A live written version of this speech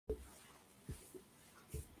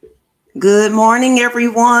Good morning,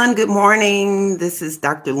 everyone. Good morning. This is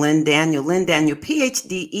Dr. Lynn Daniel,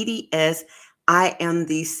 PhD, EDS. I am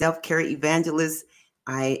the self-care evangelist.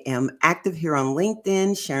 I am active here on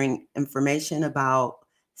LinkedIn, sharing information about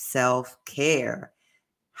self-care.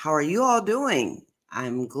 How are you all doing?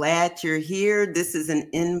 I'm glad you're here. This is an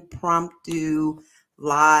impromptu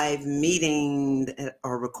live meeting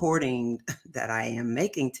or recording that I am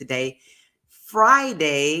making today.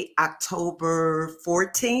 Friday, October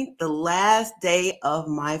 14th, the last day of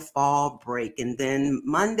my fall break. And then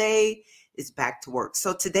Monday is back to work.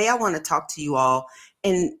 So today I want to talk to you all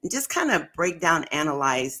and just kind of break down,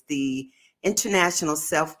 analyze the International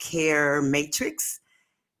Self-Care Matrix.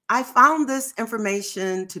 I found this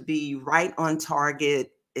information to be right on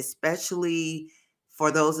target, especially for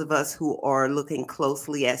those of us who are looking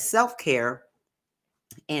closely at self-care.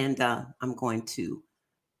 And I'm going to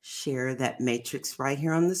share that matrix right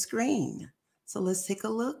here on the screen. So let's take a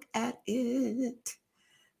look at it.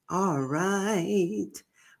 All right.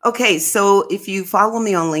 Okay, so if you follow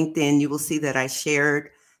me on LinkedIn, you will see that I shared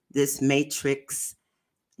this matrix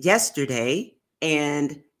yesterday,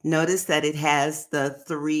 and notice that it has the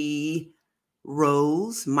 3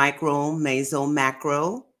 rows: micro, meso,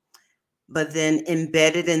 macro. But then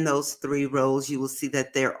embedded in those 3 rows, you will see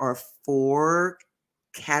that there are 4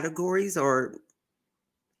 categories or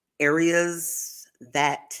areas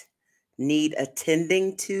that need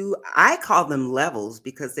attending to. I call them levels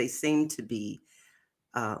because they seem to be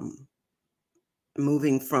um,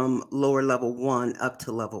 moving from lower level 1 up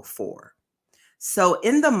to level 4. So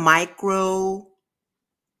in the micro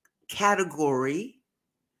category,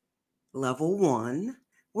 level 1,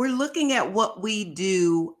 we're looking at what we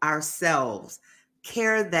do ourselves,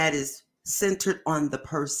 care that is centered on the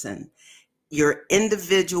person, your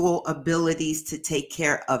individual abilities to take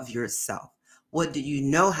care of yourself. What do you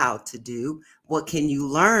know how to do? What can you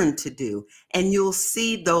learn to do? And you'll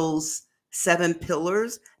see those 7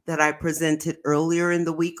 pillars that I presented earlier in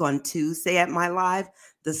the week on Tuesday at my live.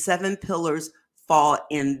 The 7 pillars fall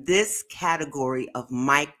in this category of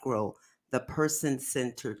micro, the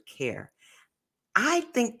person-centered care. I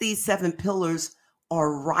think these 7 pillars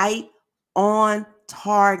are right on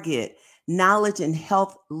target. Knowledge and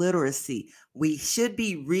health literacy. We should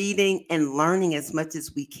be reading and learning as much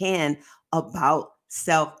as we can about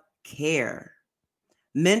self-care.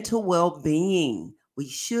 Mental well-being. We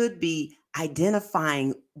should be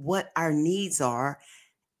identifying what our needs are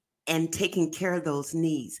and taking care of those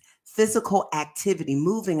needs. Physical activity,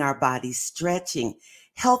 moving our bodies, stretching,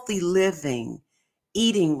 healthy living,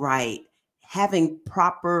 eating right, having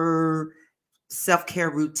proper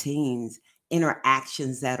self-care routines,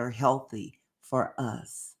 interactions that are healthy for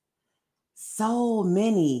us. So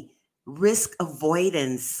many risk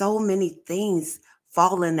avoidance, so many things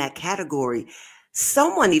fall in that category.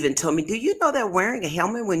 Someone even told me, do you know that wearing a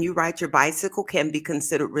helmet when you ride your bicycle can be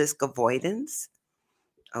considered risk avoidance?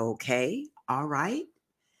 Okay, all right.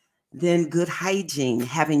 Then good hygiene,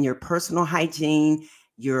 having your personal hygiene,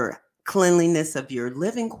 your cleanliness of your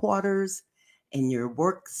living quarters and your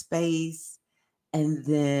workspace, and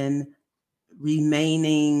then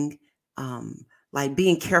remaining like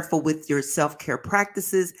being careful with your self-care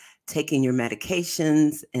practices, taking your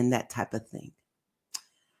medications, and that type of thing.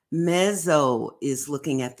 Meso is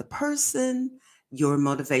looking at the person, your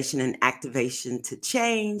motivation and activation to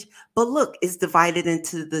change. But look, it's divided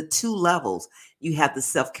into the 2 levels. You have the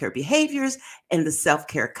self-care behaviors and the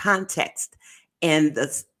self-care context, and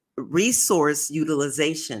the resource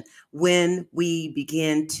utilization. When we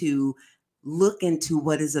begin to look into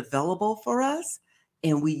what is available for us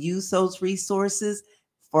and we use those resources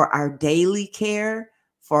for our daily care,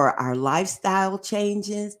 for our lifestyle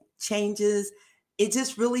changes, it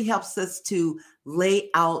just really helps us to lay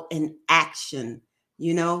out an action,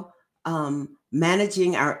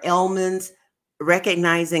 managing our ailments,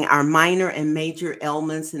 recognizing our minor and major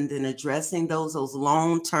ailments, and then addressing those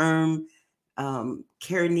long-term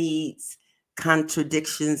care needs,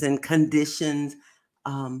 contradictions and conditions,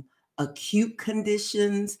 acute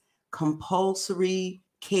conditions, compulsory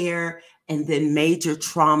care, and then major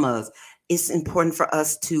traumas. It's important for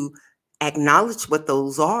us to acknowledge what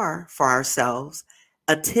those are for ourselves,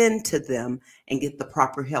 attend to them, and get the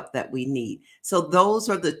proper help that we need. So those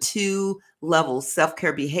are the 2 levels: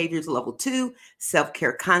 self-care behaviors, level 2,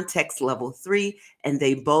 self-care context, level 3, and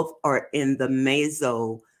they both are in the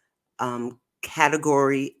meso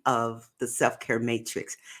category of the self-care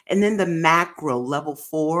matrix. And then the macro, level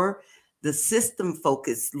 4, the system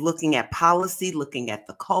focus, looking at policy, looking at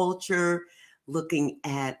the culture, looking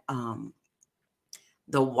at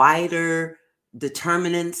the wider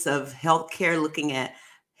determinants of healthcare, looking at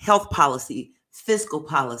health policy, fiscal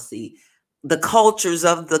policy, the cultures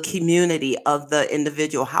of the community, of the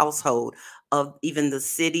individual household, of even the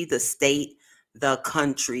city, the state, the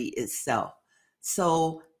country itself.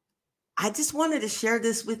 So I just wanted to share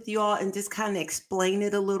this with you all and just kind of explain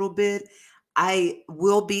it a little bit. I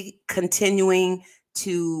will be continuing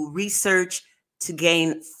to research to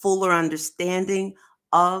gain fuller understanding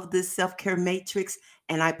of the self-care matrix,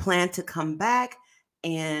 and I plan to come back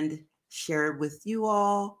and share with you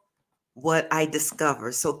all what I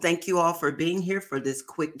discover. So thank you all for being here for this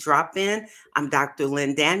quick drop in. I'm Dr.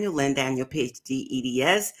 Lynn Daniel, PhD,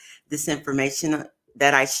 EDS. This information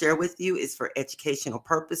that I share with you is for educational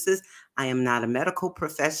purposes. I am not a medical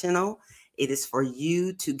professional. It is for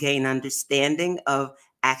you to gain understanding of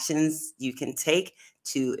actions you can take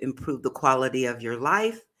to improve the quality of your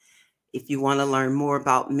life. If you want to learn more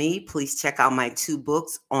about me, please check out my 2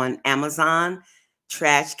 books on Amazon,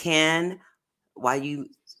 Trash Can, Why You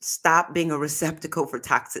Stop Being a Receptacle for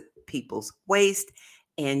Toxic People's Waste,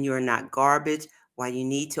 and You're Not Garbage, Why You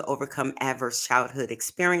Need to Overcome Adverse Childhood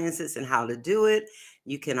Experiences and How to Do It.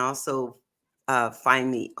 You can also find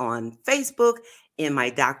me on Facebook in my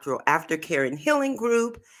Doctoral Aftercare and Healing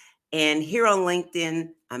group. And here on LinkedIn,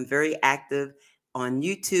 I'm very active on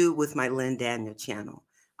YouTube with my Lynn Daniel channel.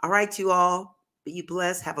 All right, you all, be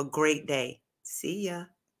blessed. Have a great day. See ya.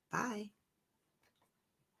 Bye.